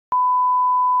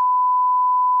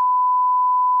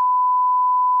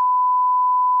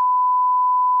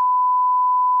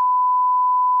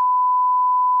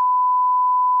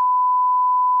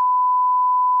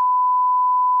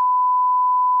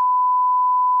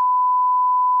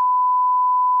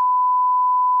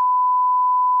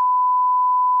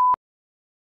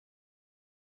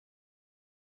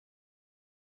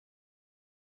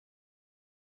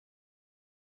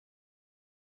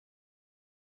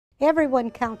Everyone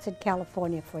counts in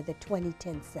California for the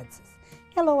 2010 census.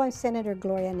 Hello, I'm Senator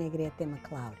Gloria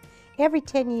Negrete-McLeod. Every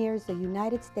 10 years, the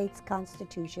United States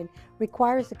Constitution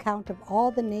requires a count of all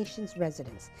the nation's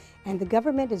residents, and the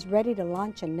government is ready to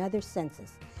launch another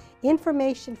census.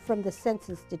 Information from the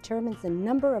census determines the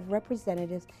number of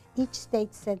representatives each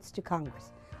state sends to Congress.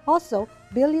 Also,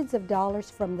 billions of dollars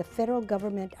from the federal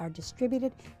government are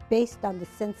distributed based on the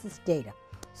census data.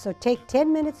 So take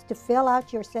 10 minutes to fill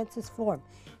out your census form.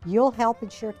 You'll help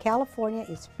ensure California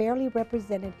is fairly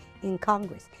represented in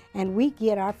Congress, and we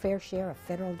get our fair share of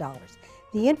federal dollars.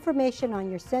 The information on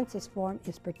your census form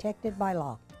is protected by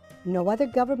law. No other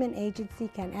government agency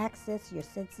can access your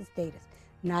census data,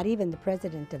 not even the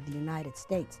President of the United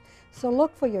States. So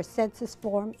look for your census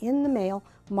form in the mail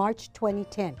March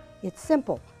 2010. It's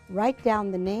simple. Write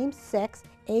down the name, sex,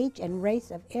 age, and race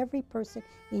of every person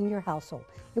in your household.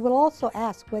 It will also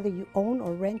ask whether you own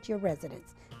or rent your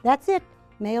residence. That's it.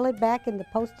 Mail it back in the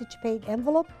postage-paid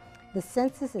envelope. The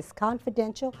census is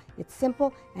confidential, it's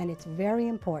simple, and it's very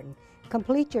important.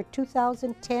 Complete your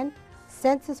 2010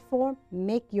 census form.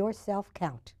 Make yourself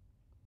count.